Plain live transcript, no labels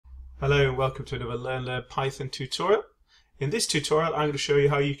Hello and welcome to another Learn Python tutorial. In this tutorial I'm going to show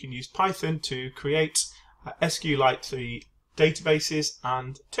you how you can use Python to create SQLite3 databases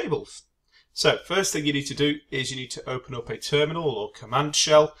and tables. So first thing you need to do is you need to open up a terminal or command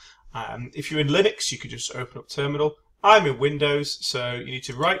shell. If you're in Linux you could just open up terminal. I'm in Windows, so you need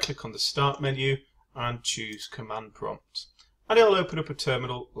to right click on the start menu and choose command prompt. And it'll open up a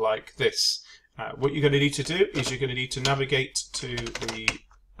terminal like this. What you're going to need to do is you're going to need to navigate to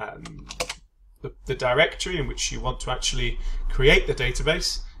the directory in which you want to actually create the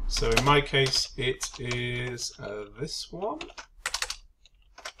database. So in my case it is this one.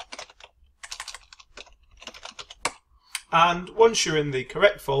 And once you're in the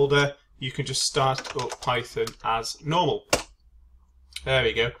correct folder you can just start up Python as normal. There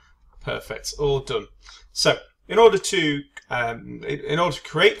we go. Perfect. All done. So in order to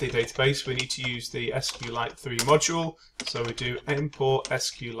create the database, we need to use the SQLite3 module. So we do import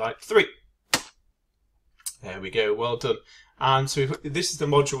SQLite3. There we go. Well done. And so this is the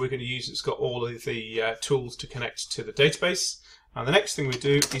module we're going to use. It's got all of the tools to connect to the database. And the next thing we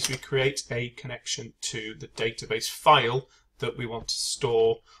do is we create a connection to the database file that we want to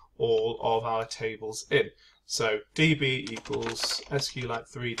store all of our tables in. So db equals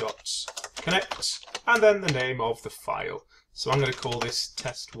SQLite3.connect and then the name of the file. So I'm going to call this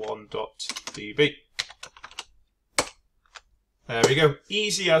test1.db. There we go.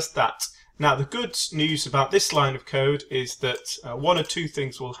 Easy as that. Now the good news about this line of code is that one or two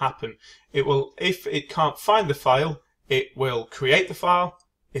things will happen. It will, if it can't find the file, it will create the file.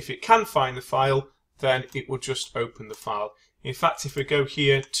 If it can find the file, then it will just open the file. In fact, if we go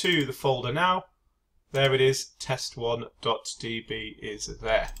here to the folder now, there it is, test1.db is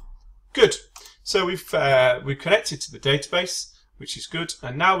there. Good. So we've connected to the database, which is good,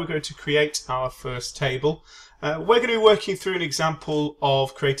 and now we're going to create our first table. We're going to be working through an example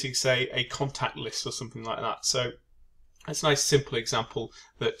of creating, say, a contact list or something like that. So it's a nice simple example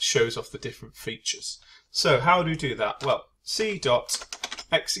that shows off the different features. So how do we do that? Well, c.execute.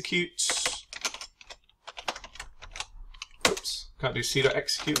 Oops, can't do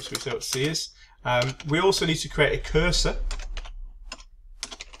c.execute, so we say what c is. We also need to create a cursor.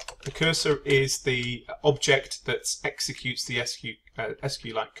 The cursor is the object that executes the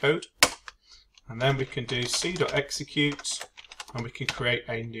SQLite code. And then we can do c.execute and we can create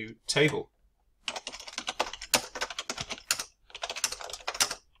a new table.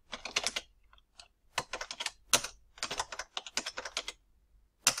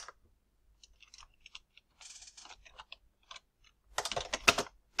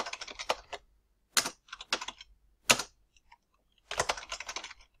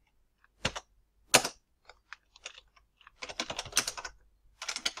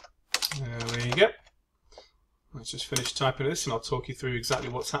 There we go. Let's just finish typing this and I'll talk you through exactly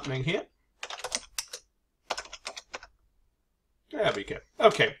what's happening here. There we go.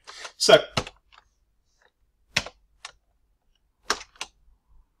 Okay, so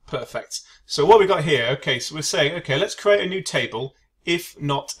perfect. So what we got here, okay, so we're saying, okay, let's create a new table if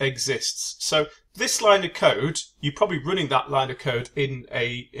not exists. So this line of code, you're probably running that line of code in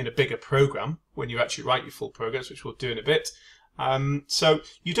a bigger program when you actually write your full programs, which we'll do in a bit. So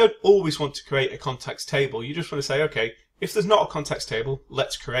you don't always want to create a contacts table. You just want to say, okay, if there's not a contacts table,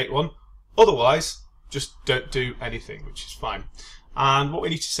 let's create one. Otherwise, just don't do anything, which is fine. And what we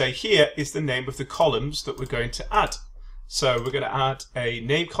need to say here is the name of the columns that we're going to add. So we're going to add a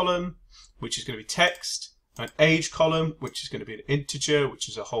name column, which is going to be text, an age column, which is going to be an integer, which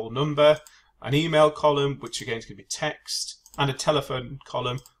is a whole number, an email column, which again is going to be text, and a telephone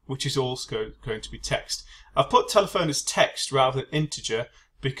column, which is also going to be text. I've put telephone as text rather than integer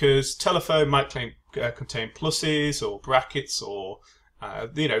because telephone might contain pluses or brackets or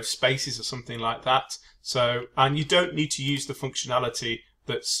spaces or something like that. So, and you don't need to use the functionality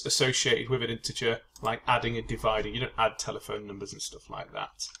that's associated with an integer like adding and dividing. You don't add telephone numbers and stuff like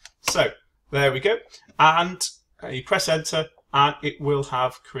that. So there we go, and you press enter and it will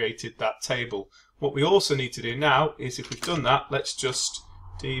have created that table. What we also need to do now is, if we've done that, let's just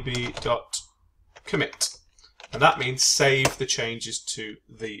db.commit. And that means save the changes to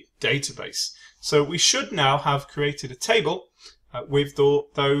the database. So we should now have created a table with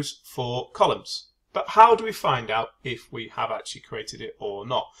those 4 columns. But how do we find out if we have actually created it or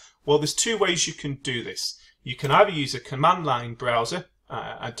not? Well, there's 2 ways you can do this. You can either use a command line browser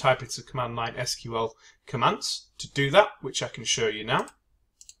and type into command line SQL commands to do that, which I can show you now.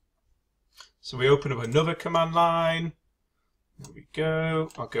 So we open up another command line. There we go.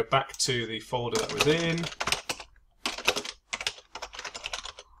 I'll go back to the folder that was in.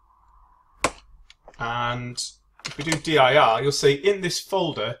 And if we do dir, you'll see in this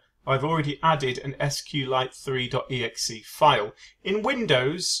folder I've already added an SQLite3.exe file. In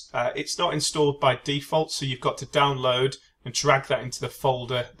Windows, it's not installed by default, so you've got to download and drag that into the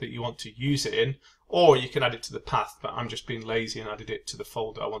folder that you want to use it in, or you can add it to the path, but I'm just being lazy and added it to the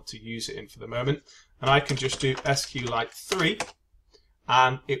folder I want to use it in for the moment. And I can just do SQLite3,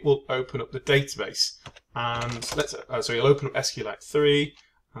 and it will open up the database. And so you'll open up SQLite3,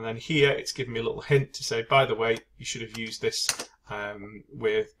 and then here it's giving me a little hint to say, by the way, you should have used this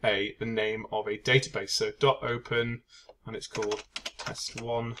with the name of a database. So .open, and it's called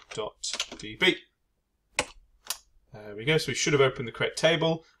test1.db. There we go. So we should have opened the correct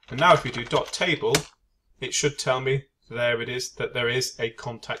table. And now if we do .table, it should tell me there it is, that there is a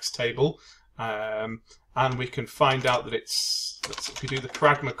contacts table. And we can find out that it's, if we do the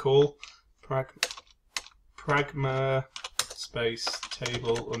pragma call, pragma space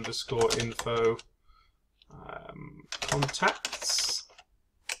table underscore info contacts.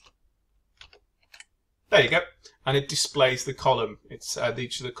 There you go. And it displays the column. It's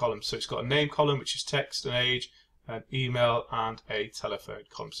each of the columns. So it's got a name column, which is text and age, an email, and a telephone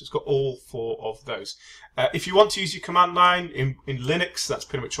column. So it's got all 4 of those. If you want to use your command line in Linux, that's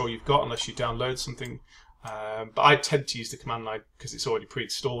pretty much all you've got, unless you download something. But I tend to use the command line because it's already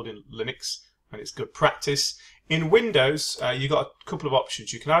pre-installed in Linux, and it's good practice. In Windows, you've got a couple of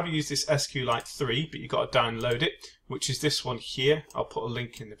options. You can either use this SQLite3, but you've got to download it, which is this one here. I'll put a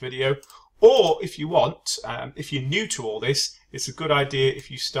link in the video. Or if you want, if you're new to all this, it's a good idea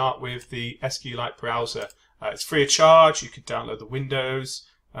if you start with the SQLite Browser. It's free of charge. You can download the Windows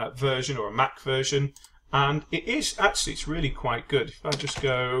version or a Mac version, and it is actually, it's really quite good. If I just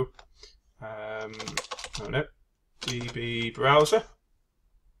go, DB Browser.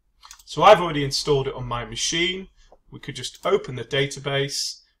 So I've already installed it on my machine. We could just open the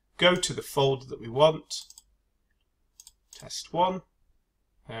database, go to the folder that we want, test1.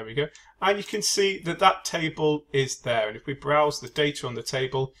 There we go. And you can see that that table is there. And if we browse the data on the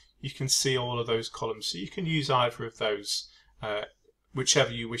table, you can see all of those columns. So you can use either of those,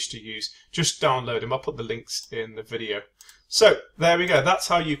 whichever you wish to use. Just download them. I'll put the links in the video. So there we go. That's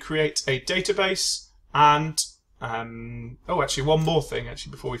how you create a database. And oh, actually, one more thing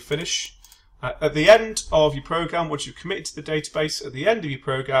before we finish. At the end of your program, once you've committed to the database, at the end of your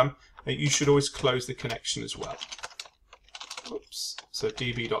program, you should always close the connection as well. Oops. So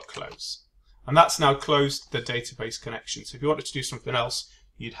db.close. And that's now closed the database connection. So if you wanted to do something else,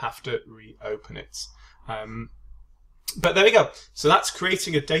 you'd have to reopen it. But there we go. So that's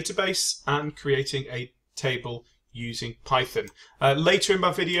creating a database and creating a table using Python. Later in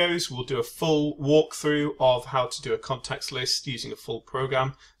my videos, we'll do a full walkthrough of how to do a contacts list using a full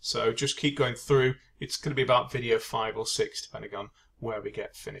program. So just keep going through. It's going to be about video 5 or 6, depending on where we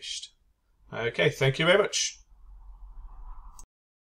get finished. Okay, thank you very much.